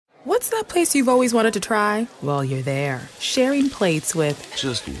What's that place you've always wanted to try? Well, you're there, sharing plates with...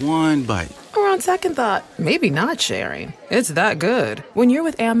 Just one bite. Or on second thought, maybe not sharing. It's that good. When you're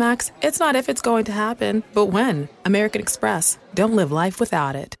with Amex, it's not if it's going to happen, but when. American Express. Don't live life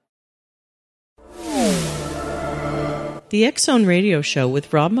without it. The X-Zone Radio Show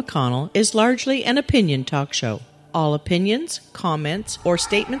with Rob McConnell is largely an opinion talk show. All opinions, comments, or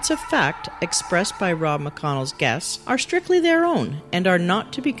statements of fact expressed by Rob McConnell's guests are strictly their own and are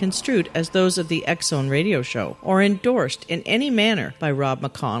not to be construed as those of the X-Zone Radio Show or endorsed in any manner by Rob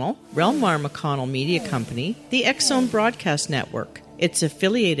McConnell, Relmar McConnell Media Company, the X-Zone Broadcast Network, its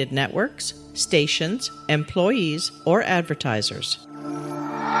affiliated networks, stations, employees, or advertisers.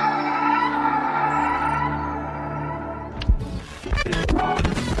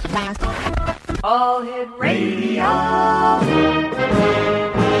 All Hit Radio.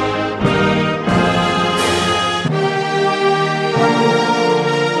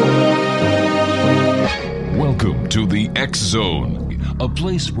 Welcome to the X-Zone, a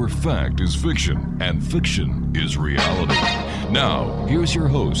place where fact is fiction and fiction is reality. Now, here's your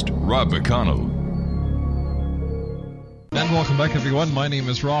host, Rob McConnell. And welcome back, everyone. My name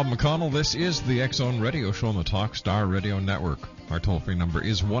is Rob McConnell. This is the X-Zone Radio Show on the Talkstar Radio Network. Our toll-free number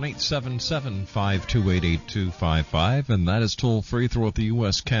is 1-877-528-8255, and that is toll-free throughout the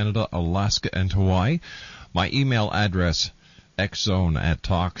U.S., Canada, Alaska, and Hawaii. My email address,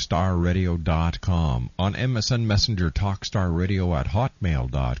 xzone@talkstarradio.com. On MSN Messenger,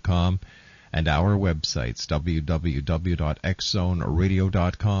 talkstarradio@hotmail.com. And our websites,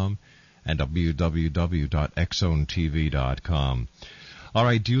 www.xzoneradio.com and www.xzonetv.com. All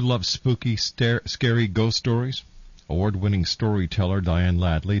right, do you love spooky, scary ghost stories? Award-winning storyteller Diane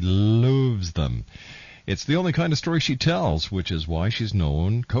Ladley loves them. It's the only kind of story she tells, which is why she's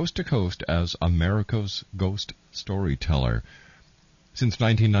known coast to coast as America's Ghost Storyteller. Since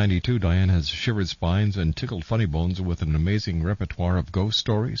 1992, Diane has shivered spines and tickled funny bones with an amazing repertoire of ghost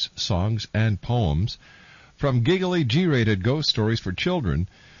stories, songs, and poems, from giggly G-rated ghost stories for children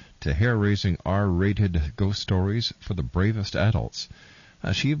to hair-raising R-rated ghost stories for the bravest adults.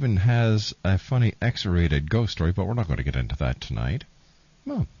 She even has a funny X-rated ghost story, but we're not going to get into that tonight.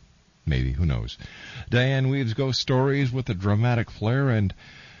 Well, maybe, who knows. Diane weaves ghost stories with a dramatic flair, and,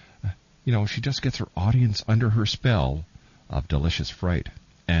 she just gets her audience under her spell of delicious fright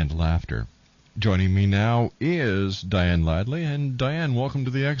and laughter. Joining me now is Diane Ladley, and Diane, welcome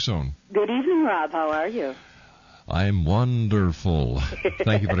to the X-Zone. Good evening, Rob. How are you? I'm wonderful.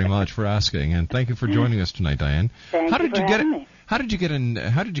 Thank you very much for asking, and thank you for joining us tonight, Diane. Thank you for having me. How did you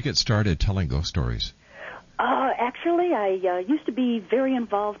get started telling ghost stories? Actually, I used to be very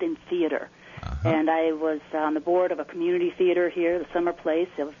involved in theater, and I was on the board of a community theater here, the Summer Place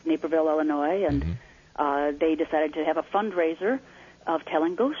of Naperville, Illinois, and they decided to have a fundraiser of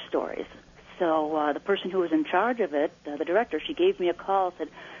telling ghost stories. So the person who was in charge of it, the director, she gave me a call, said,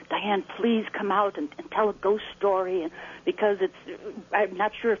 Diane, please come out and tell a ghost story, and because I'm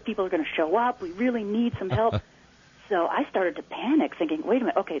not sure if people are going to show up. We really need some help. So I started to panic, thinking, wait a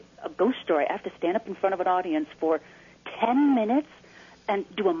minute, okay, a ghost story. I have to stand up in front of an audience for 10 minutes and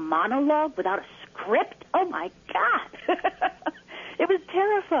do a monologue without a script? Oh, my God. It was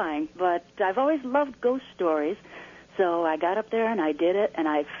terrifying, but I've always loved ghost stories. So I got up there and I did it, and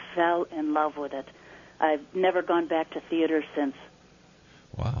I fell in love with it. I've never gone back to theater since.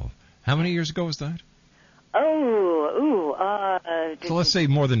 Wow. How many years ago was that? So let's say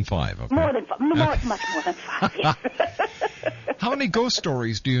more than 5, okay? More than 5. Much more than 5, yes. How many ghost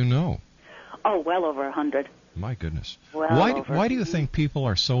stories do you know? Oh, well over 100. My goodness. Why do you think people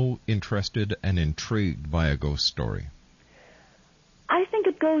are so interested and intrigued by a ghost story? I think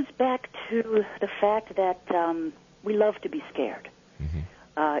it goes back to the fact that we love to be scared.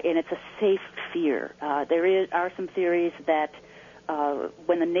 And it's a safe fear. There are some theories that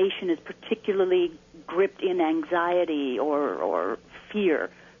when the nation is particularly gripped in anxiety or fear,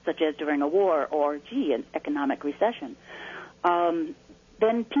 such as during a war or, an economic recession,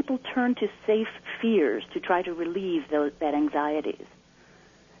 then people turn to safe fears to try to relieve that anxieties.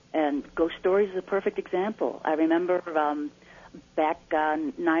 And ghost stories is a perfect example. I remember back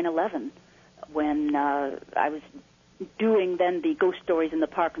on 9/11 when I was doing then the Ghost Stories in the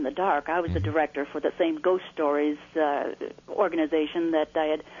Park in the Dark. I was the director for the same Ghost Stories organization that I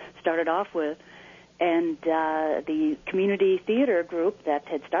had started off with. And the community theater group that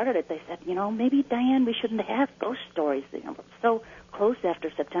had started it, they said, maybe, Diane, we shouldn't have ghost stories. We're so close after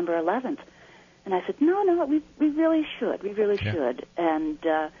September 11th. And I said, no, we really should. We really should. And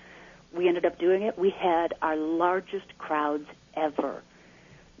we ended up doing it. We had our largest crowds ever.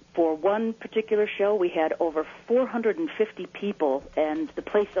 For one particular show, we had over 450 people, and the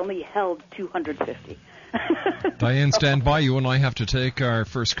place only held 250. Diane, stand by. You and I have to take our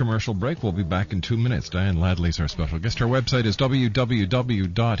first commercial break. We'll be back in 2 minutes. Diane Ladley's our special guest. Our website is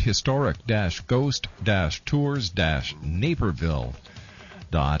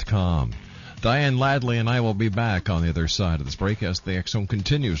www.historic-ghost-tours-naperville.com. Diane Ladley and I will be back on the other side of this break as the X Zone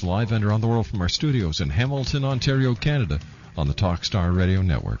continues live and around the world from our studios in Hamilton, Ontario, Canada, on the Talkstar Radio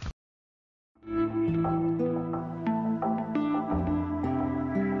Network.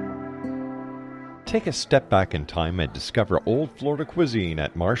 Take a step back in time and discover old Florida cuisine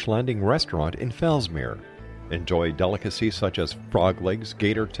at Marsh Landing Restaurant in Fellsmere. Enjoy delicacies such as frog legs,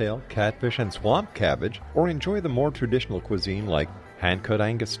 gator tail, catfish, and swamp cabbage, or enjoy the more traditional cuisine like hand-cut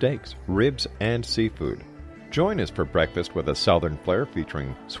Angus steaks, ribs, and seafood. Join us for breakfast with a southern flair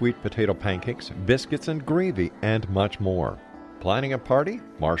featuring sweet potato pancakes, biscuits and gravy, and much more. Planning a party?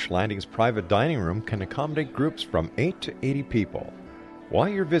 Marsh Landing's private dining room can accommodate groups from 8 to 80 people. While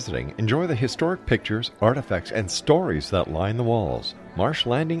you're visiting, enjoy the historic pictures, artifacts, and stories that line the walls. Marsh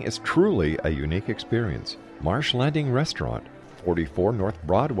Landing is truly a unique experience. Marsh Landing Restaurant, 44 North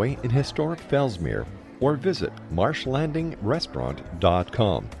Broadway in historic Fellsmere, or visit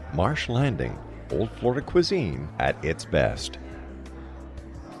marshlandingrestaurant.com. Marsh Landing, Old Florida cuisine at its best.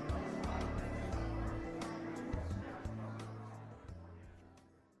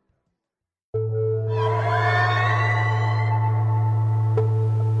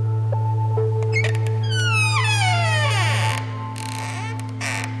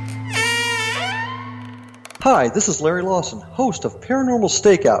 Hi, this is Larry Lawson, host of Paranormal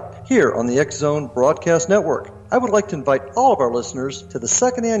Stakeout, here on the X Zone Broadcast Network. I would like to invite all of our listeners to the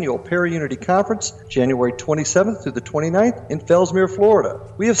second annual Para-Unity Conference, January 27th through the 29th in Fellsmere, Florida.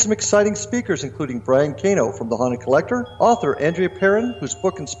 We have some exciting speakers, including Brian Cano from The Haunted Collector, author Andrea Perrin, whose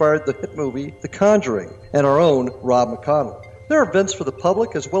book inspired the hit movie The Conjuring, and our own Rob McConnell. There are events for the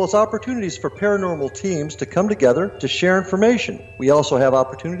public as well as opportunities for paranormal teams to come together to share information. We also have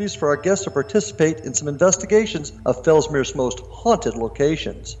opportunities for our guests to participate in some investigations of Fellsmere's most haunted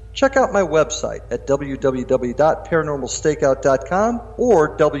locations. Check out my website at www.paranormalstakeout.com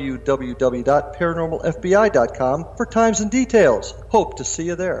or www.paranormalfbi.com for times and details. Hope to see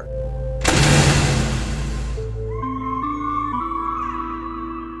you there.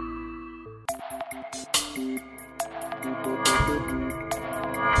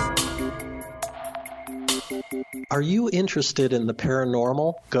 Are you interested in the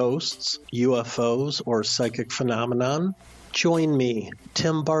paranormal, ghosts, UFOs, or psychic phenomenon? Join me,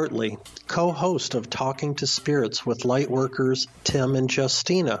 Tim Bartley, co-host of Talking to Spirits with Lightworkers Tim and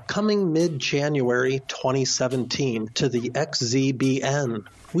Justina, coming mid-January 2017 to the XZBN.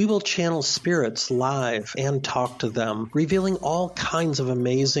 We will channel spirits live and talk to them, revealing all kinds of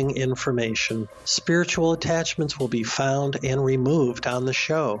amazing information. Spiritual attachments will be found and removed on the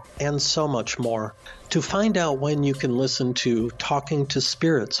show, and so much more. To find out when you can listen to Talking to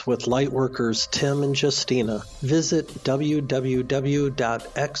Spirits with Lightworkers Tim and Justina, visit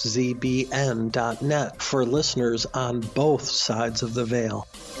www.xzbn.net for listeners on both sides of the veil.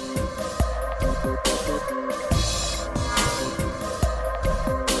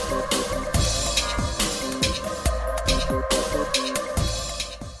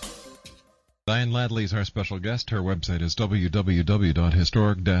 Diane Ladley is our special guest. Her website is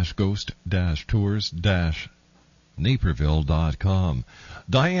www.historic-ghost-tours-naperville.com.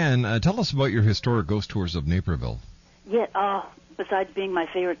 Diane, tell us about your historic ghost tours of Naperville. Yeah, besides being my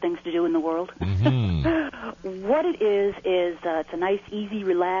favorite things to do in the world. Mm-hmm. What it is it's a nice, easy,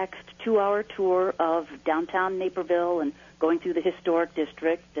 relaxed 2-hour tour of downtown Naperville and going through the historic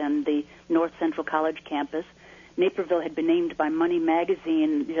district and the North Central College campus. Naperville had been named by Money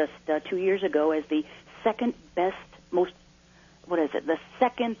Magazine just 2 years ago as the second best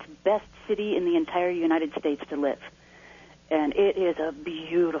city in the entire United States to live. And it is a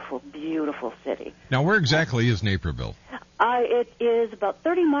beautiful, beautiful city. Now, where exactly is Naperville? It is about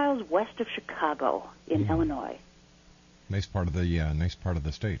 30 miles west of Chicago in Illinois. Nice part of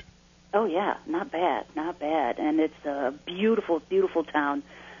the state. Oh yeah, not bad. And it's a beautiful, beautiful town.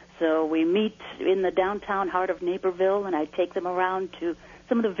 So we meet in the downtown heart of Naperville, and I take them around to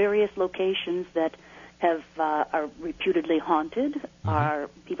some of the various locations that are reputedly haunted.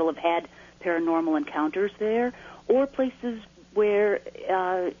 People have had paranormal encounters there, or places where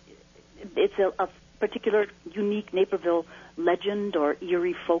it's a particular unique Naperville legend or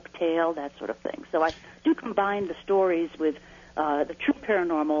eerie folk tale, that sort of thing. So I do combine the stories with the true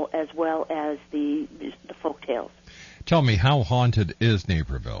paranormal as well as the folk tales. Tell me, how haunted is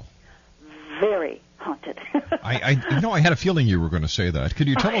Naperville? Very haunted. I had a feeling you were going to say that. Could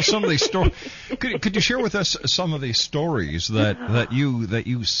you tell us some of these stories? Could you share with us some of these stories that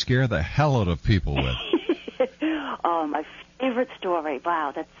you scare the hell out of people with? My favorite story.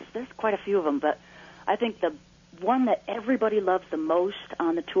 Wow, there's quite a few of them, but I think the one that everybody loves the most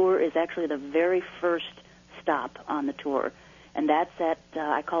on the tour is actually the very first stop on the tour, and that's at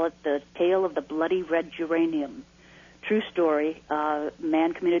I call it the Tale of the Bloody Red Geranium. True story.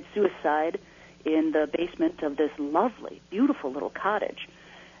 Man committed suicide in the basement of this lovely, beautiful little cottage,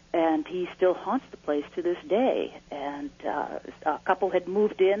 and he still haunts the place to this day. And a couple had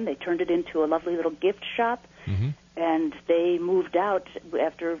moved in. They turned it into a lovely little gift shop, and they moved out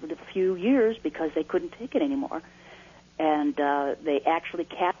after a few years because they couldn't take it anymore. And they actually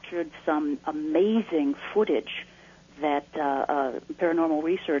captured some amazing footage that a paranormal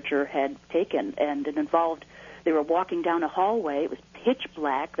researcher had taken, and it involved, they were walking down a hallway. It was pitch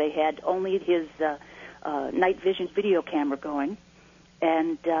black. They had only his night vision video camera going,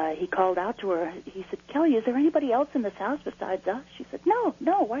 and he called out to her. He said, "Kelly, is there anybody else in this house besides us?" She said,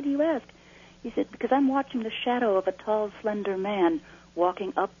 No, why do you ask? He said, "Because I'm watching the shadow of a tall, slender man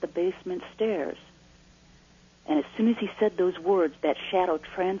walking up the basement stairs." And as soon as he said those words, that shadow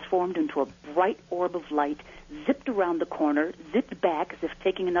transformed into a bright orb of light, zipped around the corner, zipped back as if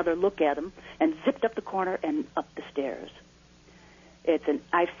taking another look at him, and zipped up the corner and up the stairs.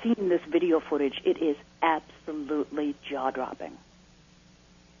 I've seen this video footage. It is absolutely jaw-dropping.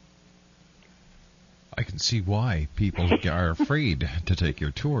 I can see why people are afraid to take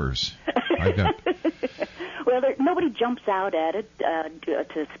your tours. Well, nobody jumps out at it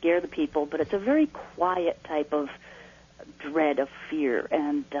to scare the people, but it's a very quiet type of dread of fear.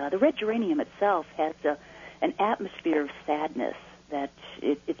 And the Red Geranium itself has an atmosphere of sadness that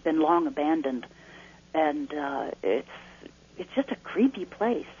it's been long abandoned, and it's just a creepy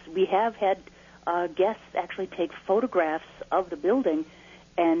place. We have had guests actually take photographs of the building,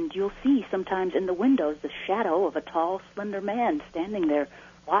 and you'll see sometimes in the windows the shadow of a tall, slender man standing there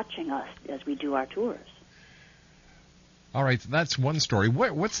watching us as we do our tours. All right, that's one story.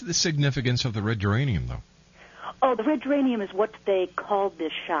 What's the significance of the Red Geranium, though? Oh, the Red Geranium is what they called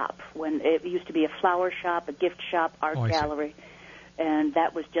this shop when it used to be a flower shop, a gift shop, art gallery. And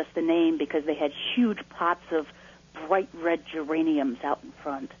that was just the name because they had huge pots of bright red geraniums out in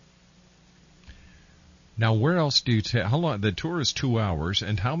front. Now, where else do you how long? The tour is 2 hours,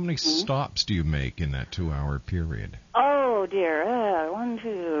 and how many stops do you make in that 2-hour period? Oh, dear. 1,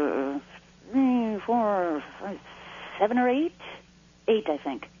 2, 3, 4, 5, 7 or 8? 8, I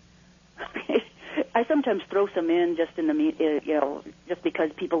think. I sometimes throw some in just in the just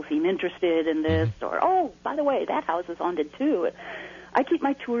because people seem interested in this, or oh, by the way, that house is haunted too. I keep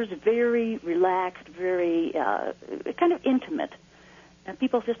my tours very relaxed, very kind of intimate, and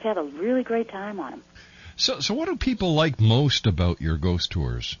people just have a really great time on them. So what do people like most about your ghost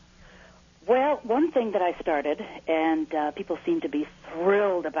tours? Well, one thing that I started, and people seem to be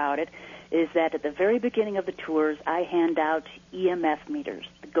thrilled about it, is that at the very beginning of the tours, I hand out EMF meters,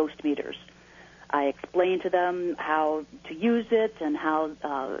 the ghost meters. I explain to them how to use it and how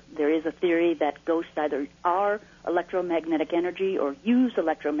there is a theory that ghosts either are electromagnetic energy or use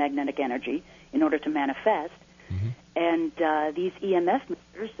electromagnetic energy in order to manifest. And these EMF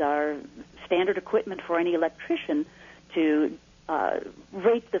meters are standard equipment for any electrician to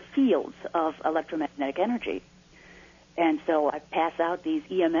rate the fields of electromagnetic energy. And so I pass out these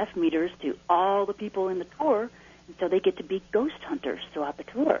EMF meters to all the people in the tour, and so they get to be ghost hunters throughout the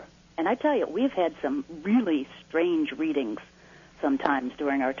tour. And I tell you, we've had some really strange readings sometimes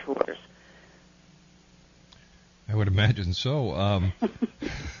during our tours. I would imagine so. I'm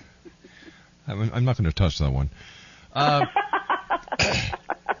not going to touch that one.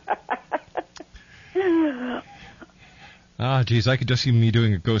 Geez, I could just see me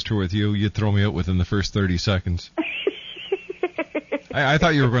doing a ghost tour with you. You'd throw me out within the first 30 seconds. I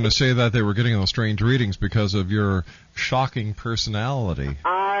thought you were going to say that they were getting those strange readings because of your shocking personality.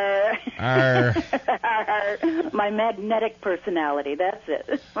 My magnetic personality, that's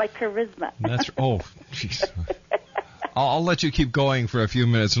it. My charisma. Oh, jeez. I'll let you keep going for a few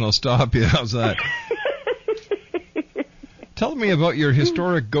minutes and I'll stop you. How's that? Tell me about your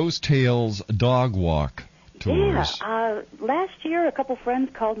historic Ghost Tales dog walk tours. Yeah, last year a couple friends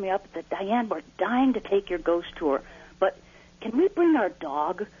called me up and said, Diane, we're dying to take your ghost tour, but can we bring our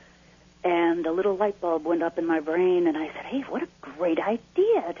dog? And a little light bulb went up in my brain, and I said, hey, what a great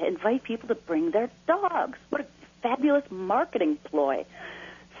idea to invite people to bring their dogs. What a fabulous marketing ploy.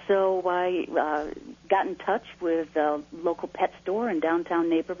 So I got in touch with a local pet store in downtown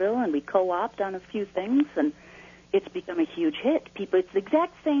Naperville, and we co-opted on a few things, and it's become a huge hit. It's the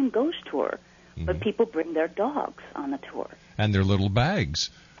exact same ghost tour, but people bring their dogs on the tour. And their little bags.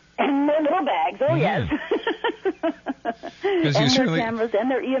 And their little bags, yes. And their cameras and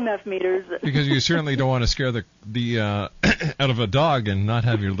their EMF meters. Because you certainly don't want to scare the out of a dog and not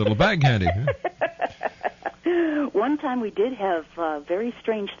have your little bag handy. One time we did have a very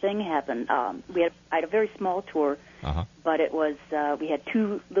strange thing happen. I had a very small tour, but it was we had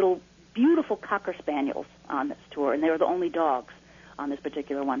two little beautiful Cocker Spaniels on this tour, and they were the only dogs on this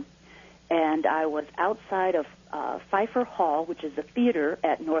particular one. And I was outside of Pfeiffer Hall, which is a theater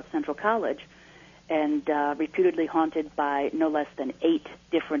at North Central College, and reputedly haunted by no less than 8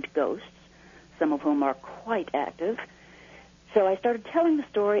 different ghosts, some of whom are quite active. So I started telling the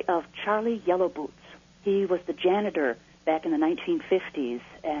story of Charlie Yellowboots. He was the janitor back in the 1950s,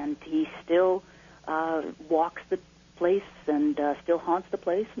 and he still walks the place and still haunts the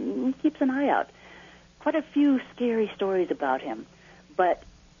place and keeps an eye out. Quite a few scary stories about him. But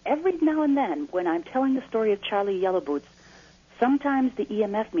every now and then, when I'm telling the story of Charlie Yellowboots, sometimes the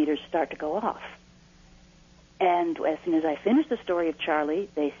EMF meters start to go off. And as soon as I finish the story of Charlie,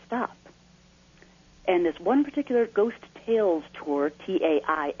 they stop. And this one particular Ghost Tales tour,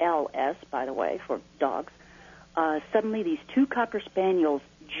 Tails, by the way, for dogs, suddenly these 2 Cocker Spaniels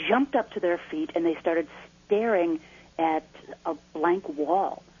jumped up to their feet and they started staring at a blank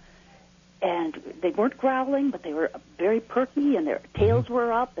wall. And they weren't growling, but they were very perky, and their tails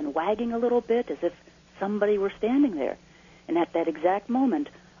were up and wagging a little bit as if somebody were standing there. And at that exact moment,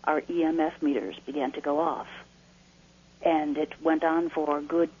 our EMF meters began to go off. And it went on for a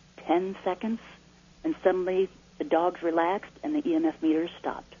good 10 seconds, and suddenly the dogs relaxed and the EMF meters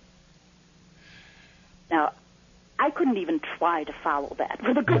stopped. Now, I couldn't even try to follow that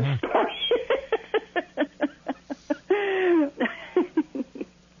with a good story.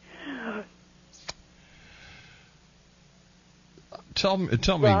 Tell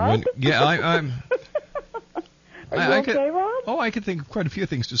me Rob? when. Yeah, I'm. Are you okay, Rob? Oh, I could think of quite a few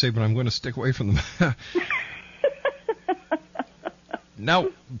things to say, but I'm going to stick away from them. Now,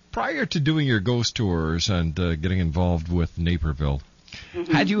 prior to doing your ghost tours and getting involved with Naperville,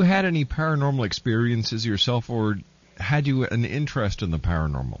 had you had any paranormal experiences yourself, or had you an interest in the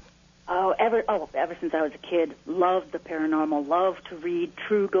paranormal? Ever since I was a kid, loved the paranormal, loved to read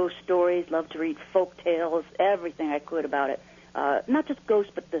true ghost stories, loved to read folk tales, everything I could about it. Not just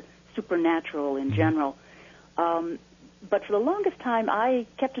ghosts, but the supernatural in general. But for the longest time, I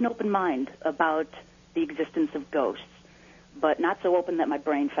kept an open mind about the existence of ghosts, but not so open that my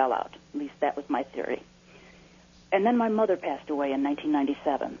brain fell out. At least that was my theory. And then my mother passed away in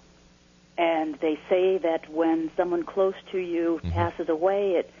 1997. And they say that when someone close to you passes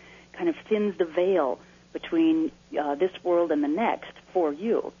away, it kind of thins the veil between this world and the next for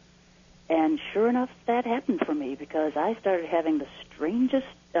you. And sure enough, that happened for me, because I started having the strangest,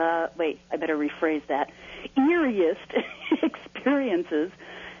 I better rephrase that, eeriest experiences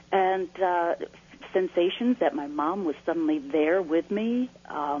and sensations that my mom was suddenly there with me.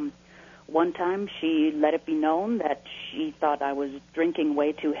 One time she let it be known that she thought I was drinking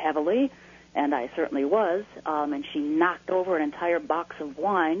way too heavily, and I certainly was, and she knocked over an entire box of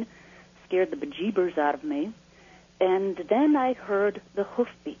wine, scared the bejeebers out of me, and then I heard the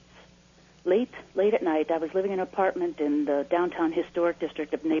hoofbeats. Late at night, I was living in an apartment in the downtown historic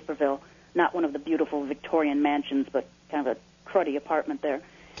district of Naperville, not one of the beautiful Victorian mansions, but kind of a cruddy apartment there.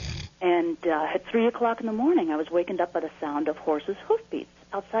 And at 3 o'clock in the morning, I was wakened up by the sound of horses' hoofbeats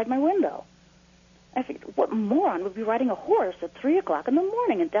outside my window. I figured, what moron would be riding a horse at 3 o'clock in the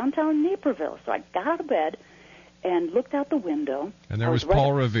morning in downtown Naperville? So I got out of bed and looked out the window. And there was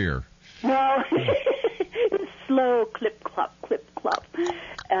Paul Revere. No, it was slow, clip-clop, clip-clop.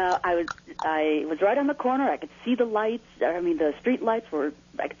 I was right on the corner. I could see the lights. The street lights were,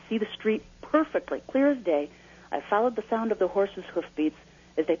 I could see the street perfectly, clear as day. I followed the sound of the horses' hoofbeats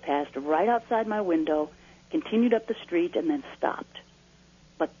as they passed right outside my window, continued up the street, and then stopped.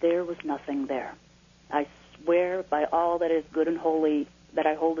 But there was nothing there. I swear by all that is good and holy that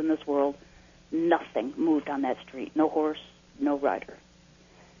I hold in this world, nothing moved on that street. No horse, no rider.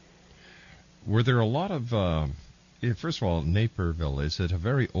 Were there a lot of, first of all, Naperville, is it a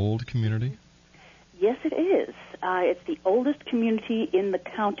very old community? Yes, it is. It's the oldest community in the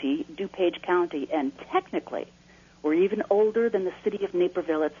county, DuPage County, and technically we're even older than the city of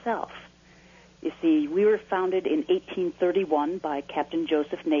Naperville itself. You see, we were founded in 1831 by Captain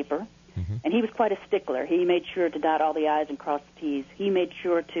Joseph Naper, and he was quite a stickler. He made sure to dot all the I's and cross the T's. He made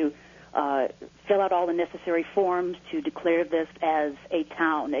sure to fill out all the necessary forms to declare this as a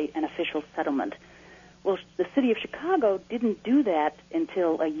town, an official settlement. Well, the city of Chicago didn't do that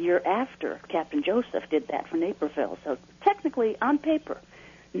until a year after Captain Joseph did that for Naperville. So technically, on paper,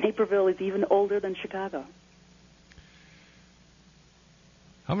 Naperville is even older than Chicago.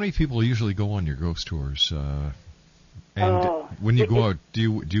 How many people usually go on your ghost tours? And when you go out,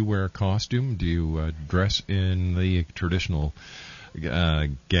 do you wear a costume? Do you dress in the traditional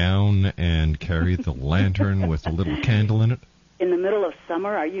gown and carry the lantern with a little candle in it? In the middle of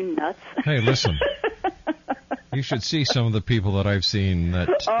summer? Are you nuts? Hey, listen. You should see some of the people that I've seen that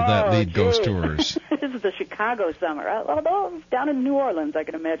lead ghost tours. This is the Chicago summer. Although down in New Orleans, I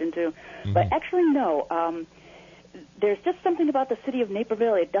can imagine, too. Mm-hmm. But actually, no. There's just something about the city of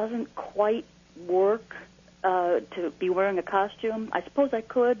Naperville. It doesn't quite work to be wearing a costume. I suppose I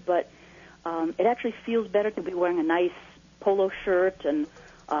could, but it actually feels better to be wearing a nice polo shirt and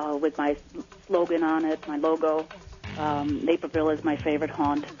with my slogan on it, my logo. Naperville is my favorite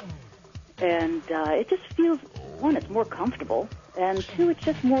haunt. And it just feels, one, it's more comfortable, and two, it's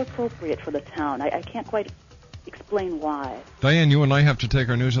just more appropriate for the town. I can't quite explain why. Diane, you and I have to take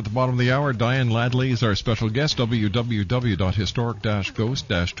our news at the bottom of the hour. Diane Ladley is our special guest,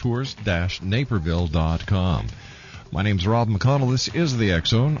 www.historic-ghost-tours-naperville.com. My name's Rob McConnell. This is the X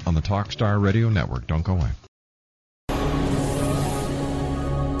Zone on the Talkstar Radio Network. Don't go away.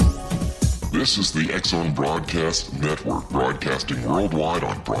 This is the X Zone Broadcast Network, broadcasting worldwide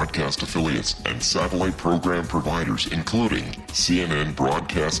on broadcast affiliates and satellite program providers, including CNN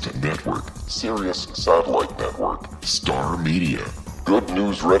Broadcast Network, Sirius Satellite Network, Star Media, Good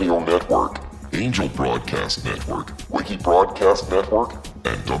News Radio Network, Angel Broadcast Network, Wiki Broadcast Network,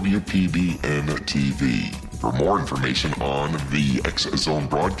 and WPBN TV. For more information on the X Zone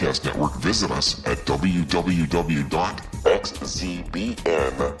Broadcast Network, visit us at www.xzbn.net.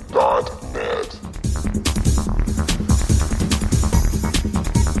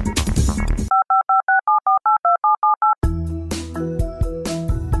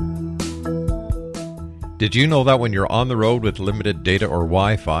 Did you know that when you're on the road with limited data or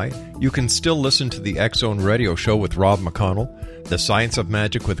Wi-Fi, you can still listen to the X Zone Radio Show with Rob McConnell, The Science of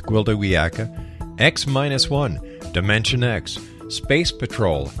Magic with Gwilda Wiyaka, X-1, Dimension X, Space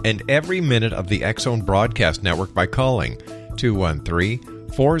Patrol, and every minute of the X Zone Broadcast Network by calling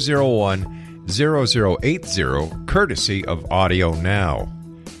 213-401-0080, courtesy of Audio Now.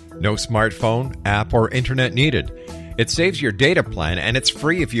 No smartphone, app, or internet needed. It saves your data plan, and it's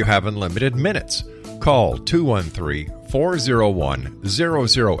free if you have unlimited minutes. Call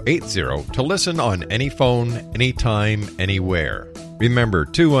 213-401-0080 to listen on any phone, anytime, anywhere. Remember,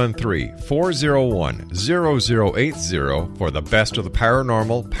 213-401-0080 for the best of the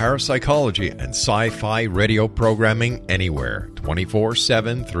paranormal, parapsychology, and sci-fi radio programming anywhere,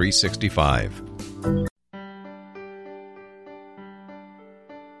 24/7, 365.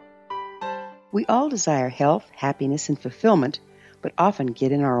 We all desire health, happiness, and fulfillment, but often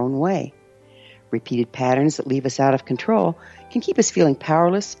get in our own way. Repeated patterns that leave us out of control can keep us feeling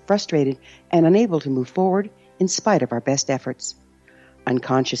powerless, frustrated, and unable to move forward in spite of our best efforts.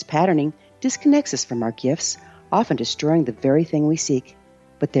 Unconscious patterning disconnects us from our gifts, often destroying the very thing we seek.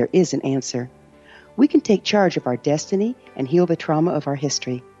 But there is an answer. We can take charge of our destiny and heal the trauma of our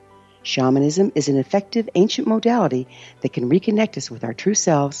history. Shamanism is an effective ancient modality that can reconnect us with our true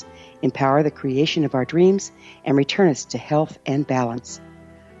selves, empower the creation of our dreams, and return us to health and balance.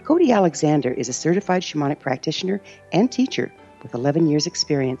 Cody Alexander is a certified shamanic practitioner and teacher with 11 years'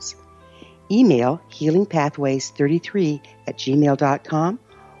 experience. Email healingpathways33@gmail.com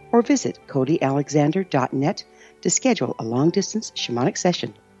or visit codyalexander.net to schedule a long-distance shamanic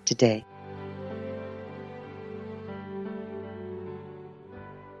session today.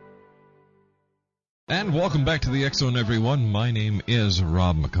 And welcome back to the X Zone, everyone. My name is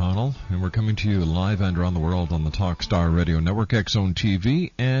Rob McConnell, and we're coming to you live and around the world on the Talkstar Radio Network, X Zone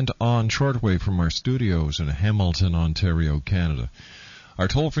TV, and on shortwave from our studios in Hamilton, Ontario, Canada. Our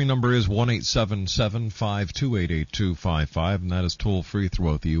toll-free number is 1-877-528-8255, and that is toll-free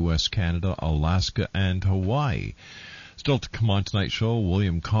throughout the U.S., Canada, Alaska, and Hawaii. Still to come on tonight's show,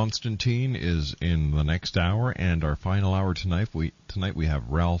 William Constantine is in the next hour, and our final hour tonight we have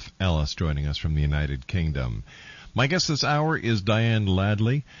Ralph Ellis joining us from the United Kingdom. My guest this hour is Diane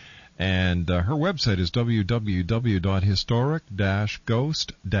Ladley, and her website is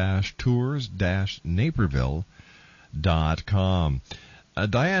www.historic-ghost-tours-naperville.com.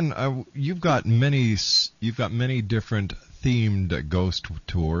 Diane, you've got many different themed ghost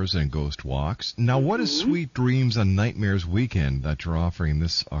tours and ghost walks. Now, what is Sweet Dreams and Nightmares Weekend that you're offering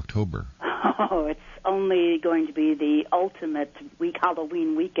this October? Oh, it's only going to be the ultimate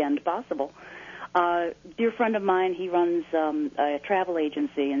Halloween weekend possible. Dear friend of mine, he runs a travel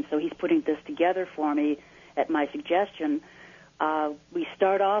agency, and so he's putting this together for me at my suggestion. We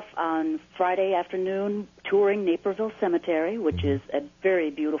start off on Friday afternoon, touring Naperville Cemetery, which is a very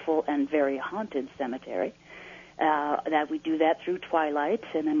beautiful and very haunted cemetery. That we do that through twilight,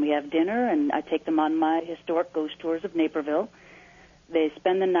 and then we have dinner, and I take them on my historic ghost tours of Naperville. They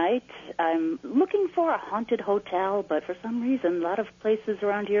spend the night. I'm looking for a haunted hotel, but for some reason, a lot of places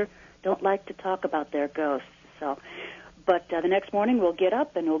around here don't like to talk about their ghosts. But the next morning, we'll get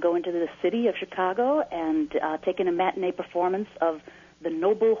up and we'll go into the city of Chicago and take in a matinee performance of the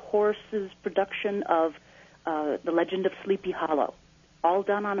Noble Horses production of The Legend of Sleepy Hollow, all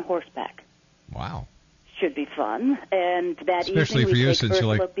done on horseback. Wow. Should be fun. And that especially evening for you, take since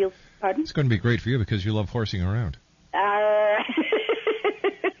Ursula you like. Beale. Pardon? It's going to be great for you because you love horsing around.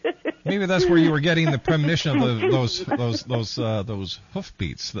 Maybe that's where you were getting the premonition of those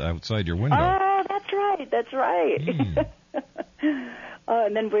hoofbeats outside your window. Oh, that's right.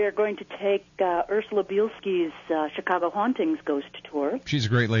 And then we are going to take Ursula Bielski's Chicago Hauntings Ghost Tour. She's a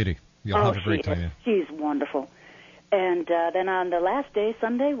great lady. You'll have a great time. Yeah. She's wonderful. And then on the last day,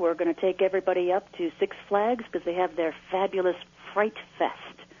 Sunday, we're going to take everybody up to Six Flags because they have their fabulous Fright Fest.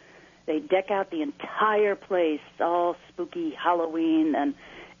 They deck out the entire place, all spooky Halloween, and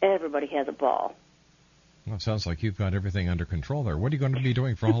everybody has a ball. Well, it sounds like you've got everything under control there. What are you going to be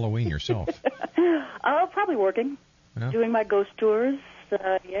doing for Halloween yourself? Probably working, doing my ghost tours.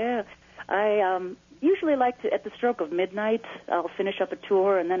 Yeah. I usually like to, at the stroke of midnight, I'll finish up a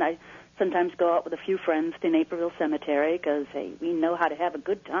tour, and then I sometimes go out with a few friends to Naperville Cemetery because, hey, we know how to have a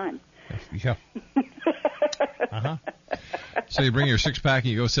good time. Yeah. So you bring your six-pack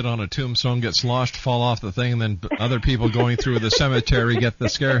and you go sit on a tombstone, get sloshed, fall off the thing, and then other people going through the cemetery get the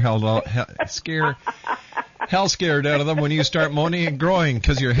hell scared out of them when you start moaning and groaning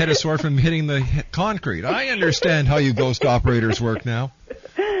because your head is sore from hitting the concrete. I understand how you ghost operators work now.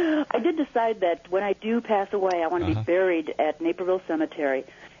 I did decide that when I do pass away, I want to be buried at Naperville Cemetery,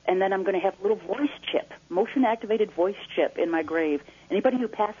 and then I'm going to have a little voice chip, motion-activated voice chip in my grave. Anybody who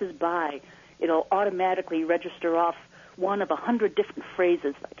passes by, it'll automatically register off one of 100 different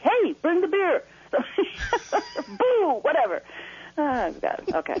phrases, like, hey, bring the beer, boo, whatever. Oh, God,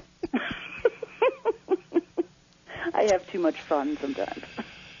 okay. I have too much fun sometimes.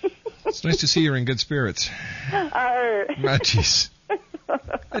 It's nice to see you're in good spirits. Jeez.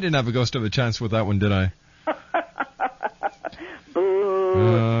 I didn't have a ghost of a chance with that one, did I? Boo.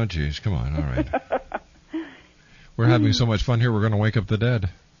 Oh, jeez, come on, all right. We're having so much fun here, we're going to wake up the dead.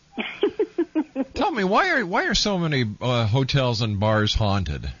 Tell me, why are so many hotels and bars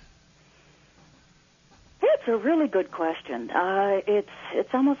haunted? That's a really good question.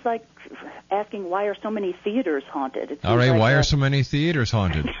 It's almost like asking why are so many theaters haunted. All right, why are so many theaters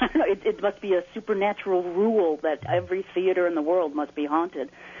haunted? It must be a supernatural rule that every theater in the world must be haunted.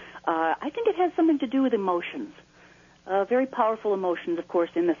 I think it has something to do with emotions. Very powerful emotions, of course,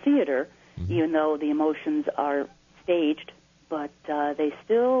 in the theater, even though the emotions are staged, but they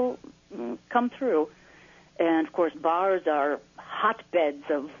still come through. And, of course, bars are hotbeds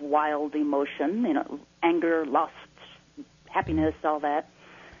of wild emotion, anger, lust, happiness, all that.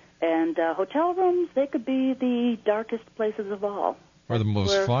 And hotel rooms, they could be the darkest places of all. Or the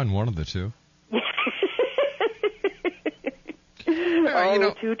most fun, one of the two.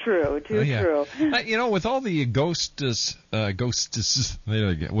 Too true, true. With all the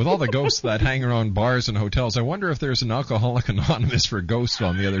with all the ghosts that hang around bars and hotels, I wonder if there's an Alcoholic Anonymous for ghosts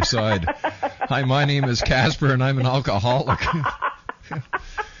on the other side. Hi, my name is Casper, and I'm an alcoholic.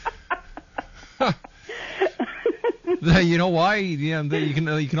 You know why? Yeah,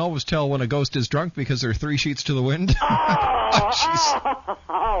 you can always tell when a ghost is drunk because they're 3 sheets to the wind. Oh,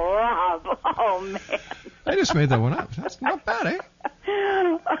 Rob. Oh, man. I just made that one up. That's not bad, eh?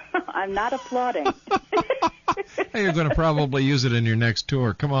 I'm not applauding. Hey, you're going to probably use it in your next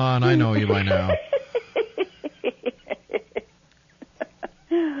tour. Come on, I know you by now.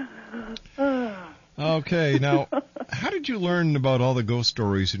 Okay, now, how did you learn about all the ghost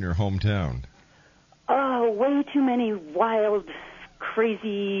stories in your hometown? Oh, way too many wild,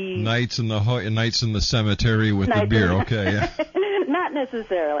 crazy nights in the cemetery with the beer. Okay, yeah. Not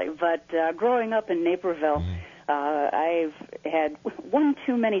necessarily, but growing up in Naperville, I've had one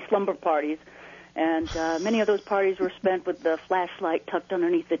too many slumber parties, and many of those parties were spent with the flashlight tucked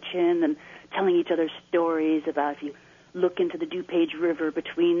underneath the chin and telling each other stories about if you look into the DuPage River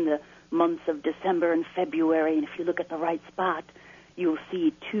between the months of December and February, and if you look at the right spot, you'll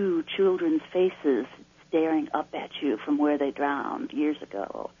see 2 children's faces staring up at you from where they drowned years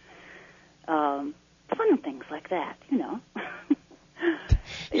ago. Fun things like that, You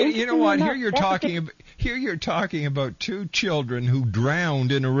know what? Here you're talking about 2 children who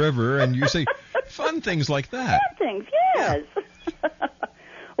drowned in a river, and you say fun things like that. Fun things, yes.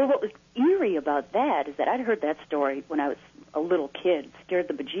 Well, what was eerie theory about that is that I'd heard that story when I was a little kid. It scared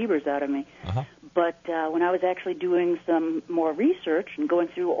the bejeebers out of me. Uh-huh. But when I was actually doing some more research and going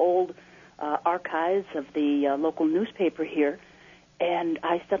through old archives of the local newspaper here, and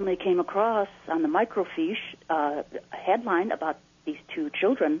I suddenly came across on the microfiche a headline about these two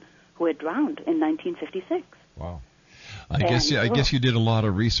children who had drowned in 1956. Wow. I guess you did a lot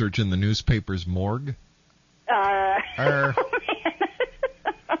of research in the newspaper's morgue.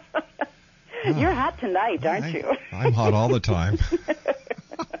 You're hot tonight, aren't you? I'm hot all the time.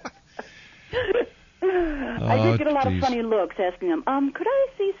 I did get a lot of funny looks asking them, could I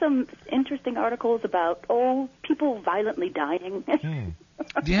see some interesting articles about, people violently dying?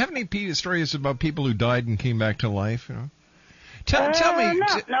 Do you have any stories about people who died and came back to life? You know, tell me.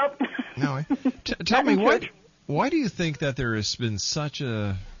 Nope. No. Tell me why do you think that there has been such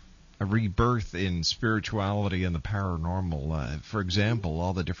a rebirth in spirituality and the paranormal? For example,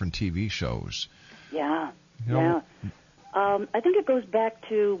 all the different TV shows. Yeah. You know, yeah. I think it goes back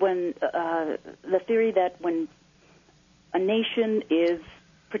to when the theory that when a nation is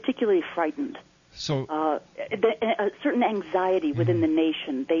particularly frightened, so a certain anxiety within the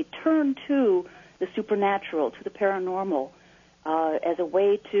nation, they turn to the supernatural, to the paranormal, as a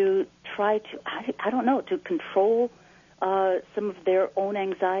way to try to, I don't know, to control some of their own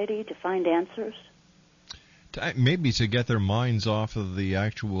anxiety, to find answers. Maybe to get their minds off of the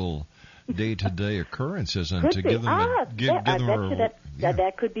actual day-to-day occurrences and to give them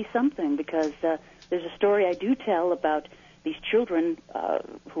that could be something, because there's a story I do tell about these children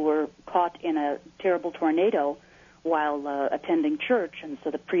who were caught in a terrible tornado while attending church, and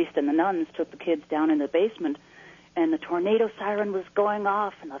so the priest and the nuns took the kids down in the basement, and the tornado siren was going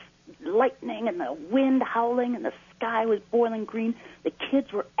off, and the lightning and the wind howling, and the sky was boiling green. The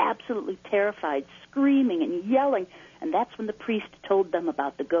kids were absolutely terrified, screaming and yelling, and that's when the priest told them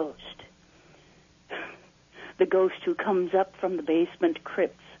about the ghost. The ghost who comes up from the basement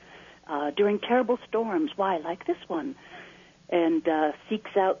crypts during terrible storms, like this one, and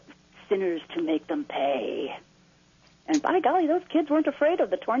seeks out sinners to make them pay. And by golly, those kids weren't afraid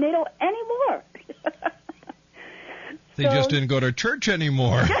of the tornado anymore. They just didn't go to church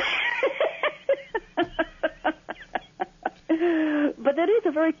anymore. But that is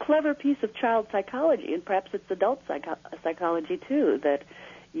a very clever piece of child psychology, and perhaps it's adult psychology too, that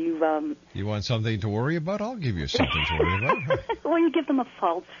you want something to worry about? I'll give you something to worry about. Well, you give them a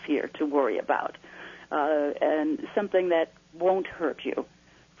false fear to worry about, and something that won't hurt you,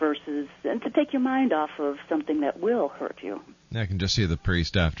 and to take your mind off of something that will hurt you. I can just see the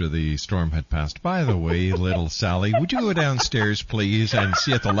priest after the storm had passed. By the way, little Sally, would you go downstairs, please, and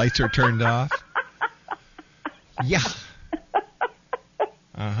see if the lights are turned off? Yeah.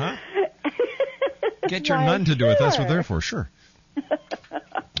 Uh-huh. Get your nun to do it. That's what they're for, sure.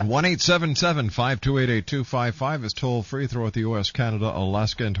 1-877-528-8255 is toll-free throughout the U.S., Canada,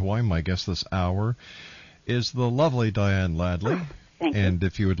 Alaska, and Hawaii. My guest this hour is the lovely Diane Ladley. Thank you. And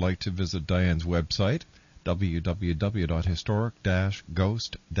if you would like to visit Diane's website,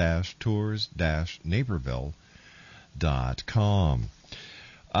 www.historic-ghost-tours-naperville.com.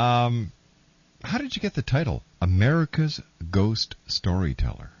 How did you get the title, America's Ghost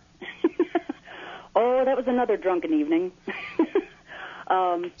Storyteller? Oh, that was another drunken evening.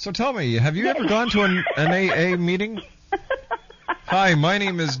 So tell me, have you ever gone to an AA meeting? Hi, my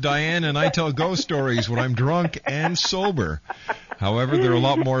name is Diane, and I tell ghost stories when I'm drunk and sober. However, they're a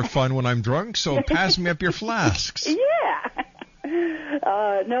lot more fun when I'm drunk, so pass me up your flasks. Yeah.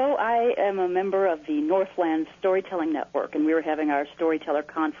 No, I am a member of the Northland Storytelling Network, and we were having our storyteller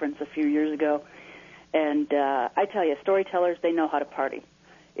conference a few years ago. And I tell you, storytellers, they know how to party.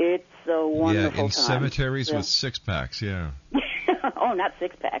 It's a wonderful time. Yeah, in cemeteries with six-packs, yeah. Oh, not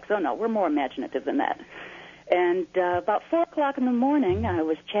six-packs. Oh, no, we're more imaginative than that. And about 4 o'clock in the morning, I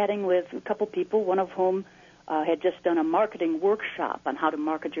was chatting with a couple people, one of whom had just done a marketing workshop on how to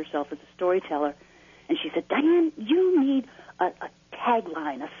market yourself as a storyteller. And she said, Diane, you need a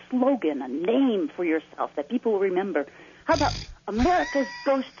tagline, a slogan, a name for yourself that people will remember. How about America's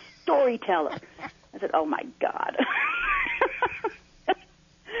Ghost Storyteller? I said, oh, my God.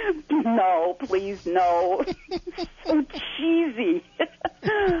 No, please, no. So cheesy.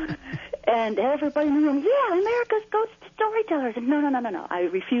 And everybody in the room, yeah, America's Ghost Storytellers. And no. I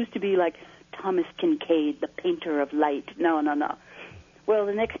refuse to be like Thomas Kincaid, the painter of light. No. Well,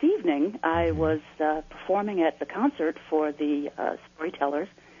 the next evening, I was performing at the concert for the storytellers,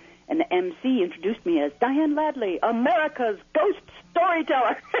 and the MC introduced me as Diane Ladley, America's Ghost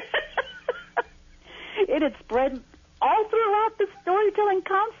Storyteller. It had spread all throughout the storytelling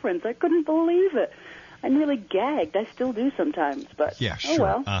conference. I couldn't believe it. I nearly gagged. I still do sometimes, but yeah, sure. Oh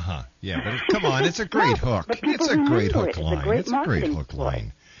well. Uh-huh. Yeah, but come on, it's a great hook. It's a great hook line. line. It's a great hook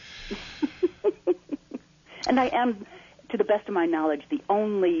line. And I am, to the best of my knowledge, the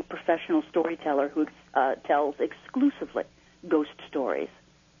only professional storyteller who tells exclusively ghost stories.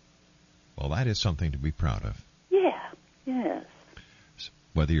 Well, that is something to be proud of. Yeah, yes.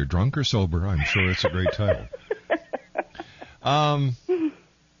 Whether you're drunk or sober, I'm sure it's a great title.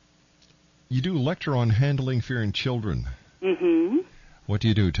 You do lecture on handling fear in children. Mm-hmm. What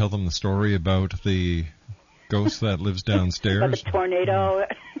do? Tell them the story about the ghost that lives downstairs? About the tornado.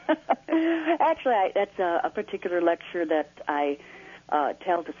 Actually, that's a particular lecture that I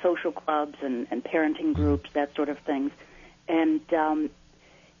tell to social clubs and parenting groups, that sort of things. And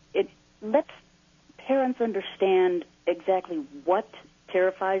it lets parents understand exactly what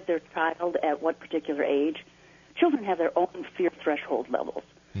terrifies their child at what particular age. Children have their own fear threshold levels.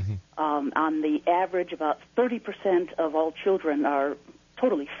 Mm-hmm. On the average, about 30% of all children are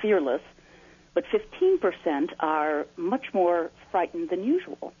totally fearless, but 15% are much more frightened than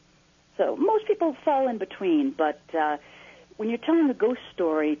usual. So most people fall in between, but when you're telling a ghost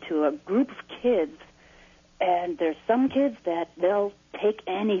story to a group of kids, and there's some kids that they'll take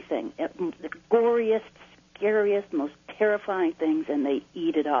anything, the goriest, scariest, most terrifying things, and they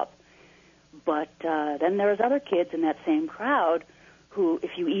eat it up. But then there's other kids in that same crowd who,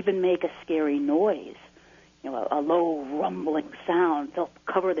 if you even make a scary noise, a low rumbling sound, they'll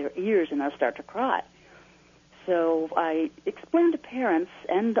cover their ears and they'll start to cry. So I explained to parents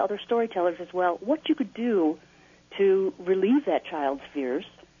and other storytellers as well what you could do to relieve that child's fears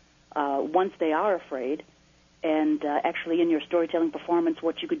once they are afraid, and actually in your storytelling performance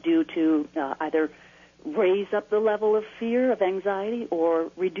what you could do to either raise up the level of fear, of anxiety, or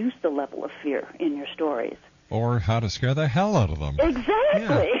reduce the level of fear in your stories. Or how to scare the hell out of them. Exactly.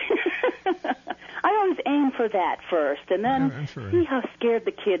 Yeah. I always aim for that first, and then see how scared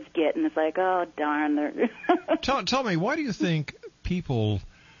the kids get, and it's like, oh, darn. Tell me, why do you think people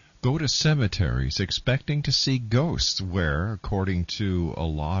go to cemeteries expecting to see ghosts where, according to a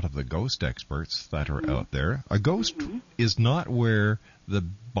lot of the ghost experts that are out there, a ghost is not where the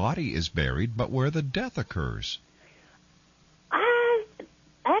body is buried, but where the death occurs?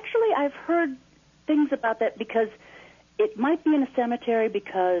 Actually, I've heard things about that, because it might be in a cemetery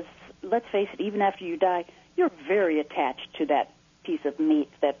because, let's face it, even after you die, you're very attached to that piece of meat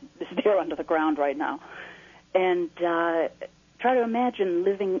that is there under the ground right now. And try to imagine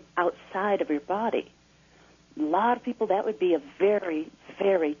living outside of your body. A lot of people, that would be a very,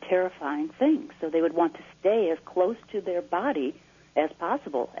 very terrifying thing. So they would want to stay as close to their body as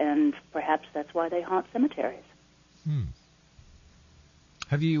possible, and perhaps that's why they haunt cemeteries.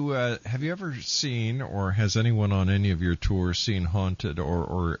 Have you ever seen, or has anyone on any of your tours seen haunted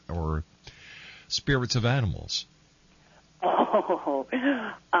or spirits of animals? Oh,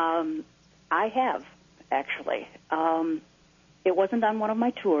 I have, actually. It wasn't on one of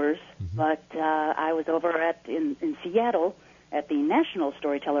my tours, but I was over in Seattle at the National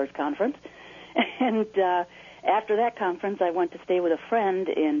Storytellers Conference, and after that conference, I went to stay with a friend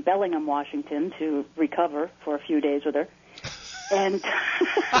in Bellingham, Washington, to recover for a few days with her. And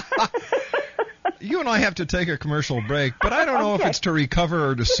you and I have to take a commercial break, but I don't know if it's to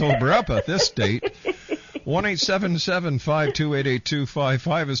recover or to sober up at this date.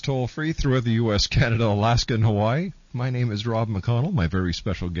 1-877-528-8255 is toll-free throughout the U.S., Canada, Alaska, and Hawaii. My name is Rob McConnell. My very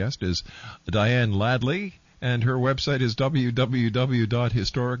special guest is Diane Ladley, and her website is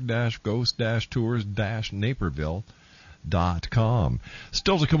www.historic-ghost-tours-naperville.com.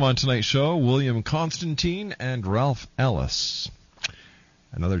 Still to come on tonight's show, William Constantine and Ralph Ellis.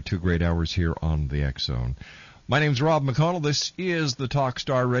 Another 2 great hours here on the X Zone. My name's Rob McConnell. This is the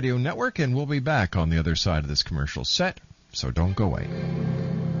Talkstar Radio Network, and we'll be back on the other side of this commercial set, so don't go away.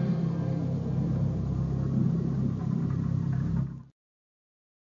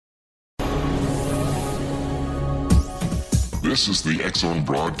 This is the X Zone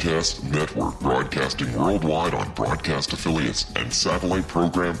Broadcast Network, broadcasting worldwide on broadcast affiliates and satellite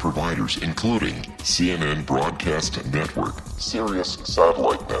program providers, including CNN Broadcast Network, Sirius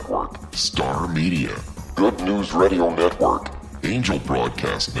Satellite Network, Star Media, Good News Radio Network, Angel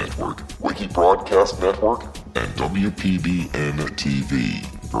Broadcast Network, Wiki Broadcast Network, and WPBN TV.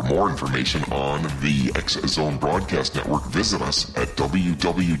 For more information on the X Zone Broadcast Network, visit us at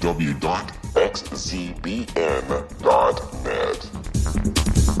www.xzbn.net.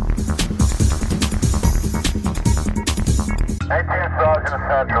 18 Sergeant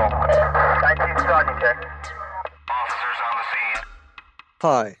Central. 19 Sergeant, check. Officers on the scene.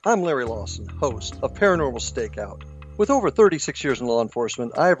 Hi, I'm Larry Lawson, host of Paranormal Stakeout. With over 36 years in law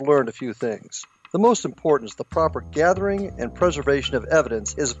enforcement, I have learned a few things. The most important is the proper gathering and preservation of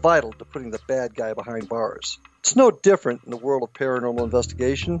evidence is vital to putting the bad guy behind bars. It's no different in the world of paranormal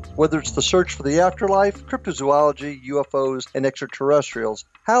investigation. Whether it's the search for the afterlife, cryptozoology, UFOs, and extraterrestrials,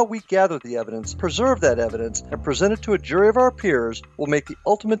 how we gather the evidence, preserve that evidence, and present it to a jury of our peers will make the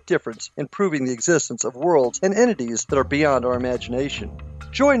ultimate difference in proving the existence of worlds and entities that are beyond our imagination.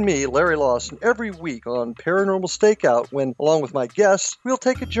 Join me, Larry Lawson, every week on Paranormal Stakeout when, along with my guests, we'll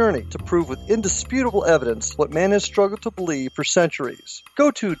take a journey to prove with indisputable evidence what man has struggled to believe for centuries.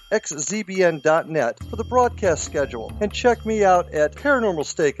 Go to xzbn.net for the broadcast schedule and check me out at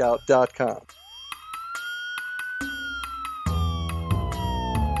paranormalstakeout.com.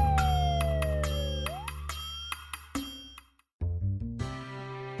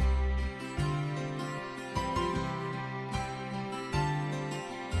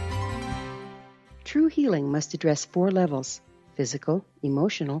 True healing must address 4 levels: physical,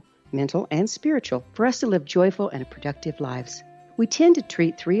 emotional, mental, and spiritual, for us to live joyful and productive lives. We tend to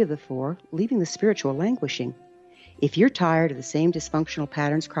treat 3 of the 4, leaving the spiritual languishing. If you're tired of the same dysfunctional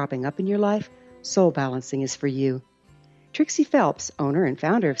patterns cropping up in your life, Soul Balancing is for you. Trixie Phelps, owner and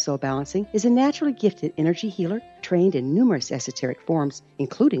founder of Soul Balancing, is a naturally gifted energy healer trained in numerous esoteric forms,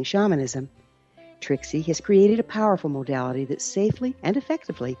 including shamanism. Trixie has created a powerful modality that safely and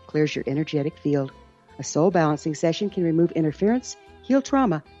effectively clears your energetic field. A soul balancing session can remove interference, heal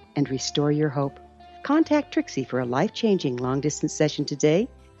trauma, and restore your hope. Contact Trixie for a life-changing long-distance session today.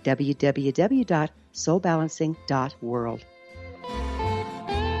 www.soulbalancing.world.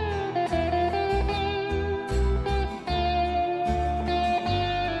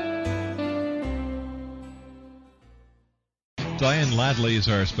 Diane Ladley is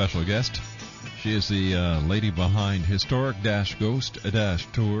our special guest. She is the lady behind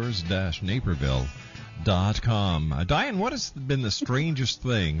historic-ghost-tours-naperville.com. Diane, what has been the strangest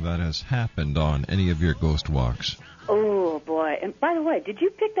thing that has happened on any of your ghost walks? Oh, boy. And by the way, did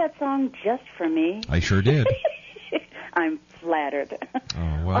you pick that song just for me? I sure did. I'm flattered.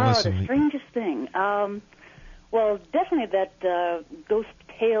 Oh, well, listen. The strangest thing. Well, definitely that Ghost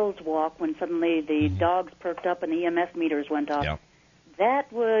Tales walk when suddenly the dogs perked up and the EMF meters went off. Yep.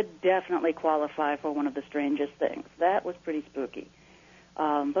 That would definitely qualify for one of the strangest things. That was pretty spooky.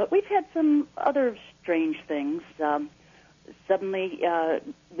 But we've had some other strange things. Suddenly,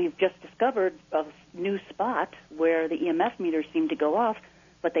 we've just discovered a new spot where the EMF meters seem to go off,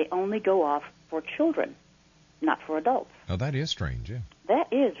 but they only go off for children, not for adults. Oh, that is strange, yeah.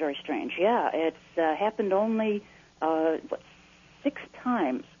 That is very strange, yeah. It's happened only, 6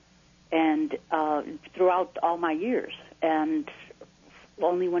 times and throughout all my years, and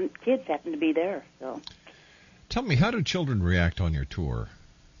only when kids happen to be there. So, tell me, how do children react on your tour?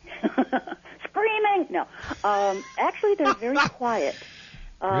 Screaming! No. Actually, they're very quiet.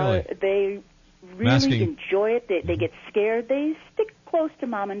 Really? They really enjoy it. They get scared. They stick close to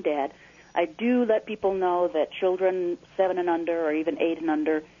Mom and Dad. I do let people know that children 7 and under or even 8 and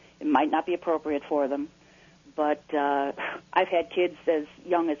under, it might not be appropriate for them. But I've had kids as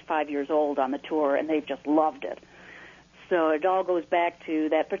young as 5 years old on the tour, and they've just loved it. So it all goes back to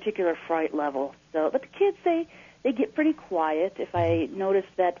that particular fright level. So, but the kids, they get pretty quiet. If I notice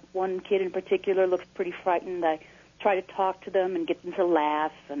that one kid in particular looks pretty frightened, I try to talk to them and get them to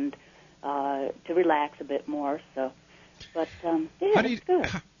laugh and to relax a bit more. So, but yeah, it's good.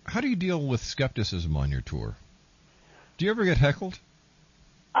 How do you deal with skepticism on your tour? Do you ever get heckled?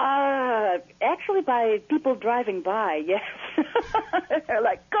 Actually, by people driving by, yes. They're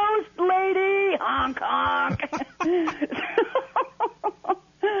like, "Ghost lady, honk, honk."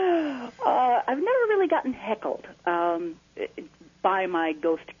 I've never really gotten heckled by my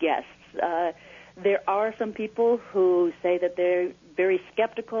ghost guests. There are some people who say that they're very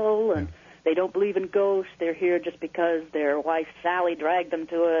skeptical and they don't believe in ghosts. They're here just because their wife Sally dragged them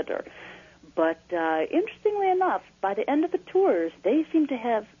to it. But interestingly enough, by the end of the tours, they seem to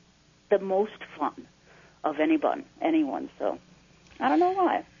have the most fun of anyone. So I don't know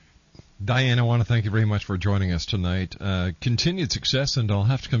why. Diane, I want to thank you very much for joining us tonight. Continued success, and I'll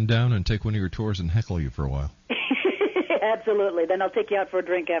have to come down and take one of your tours and heckle you for a while. Absolutely. Then I'll take you out for a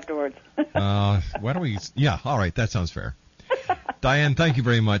drink afterwards. Why don't we? Yeah, all right. That sounds fair. Diane, thank you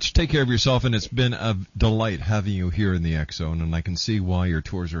very much. Take care of yourself, and it's been a delight having you here in the X Zone, and I can see why your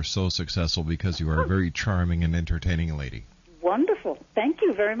tours are so successful because you are a very charming and entertaining lady. Wonderful. Thank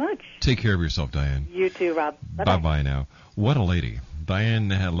you very much. Take care of yourself, Diane. You too, Rob. Bye-bye now. What a lady. Diane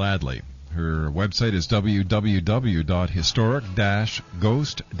Ladley. Her website is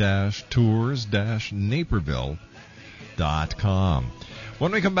www.historic-ghost-tours-naperville.com.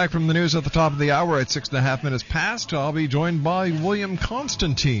 When we come back from the news at the top of the hour at 6.5 minutes past, I'll be joined by William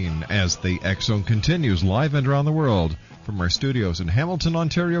Constantine as the X Zone continues live and around the world from our studios in Hamilton,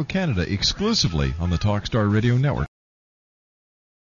 Ontario, Canada, exclusively on the Talkstar Radio Network.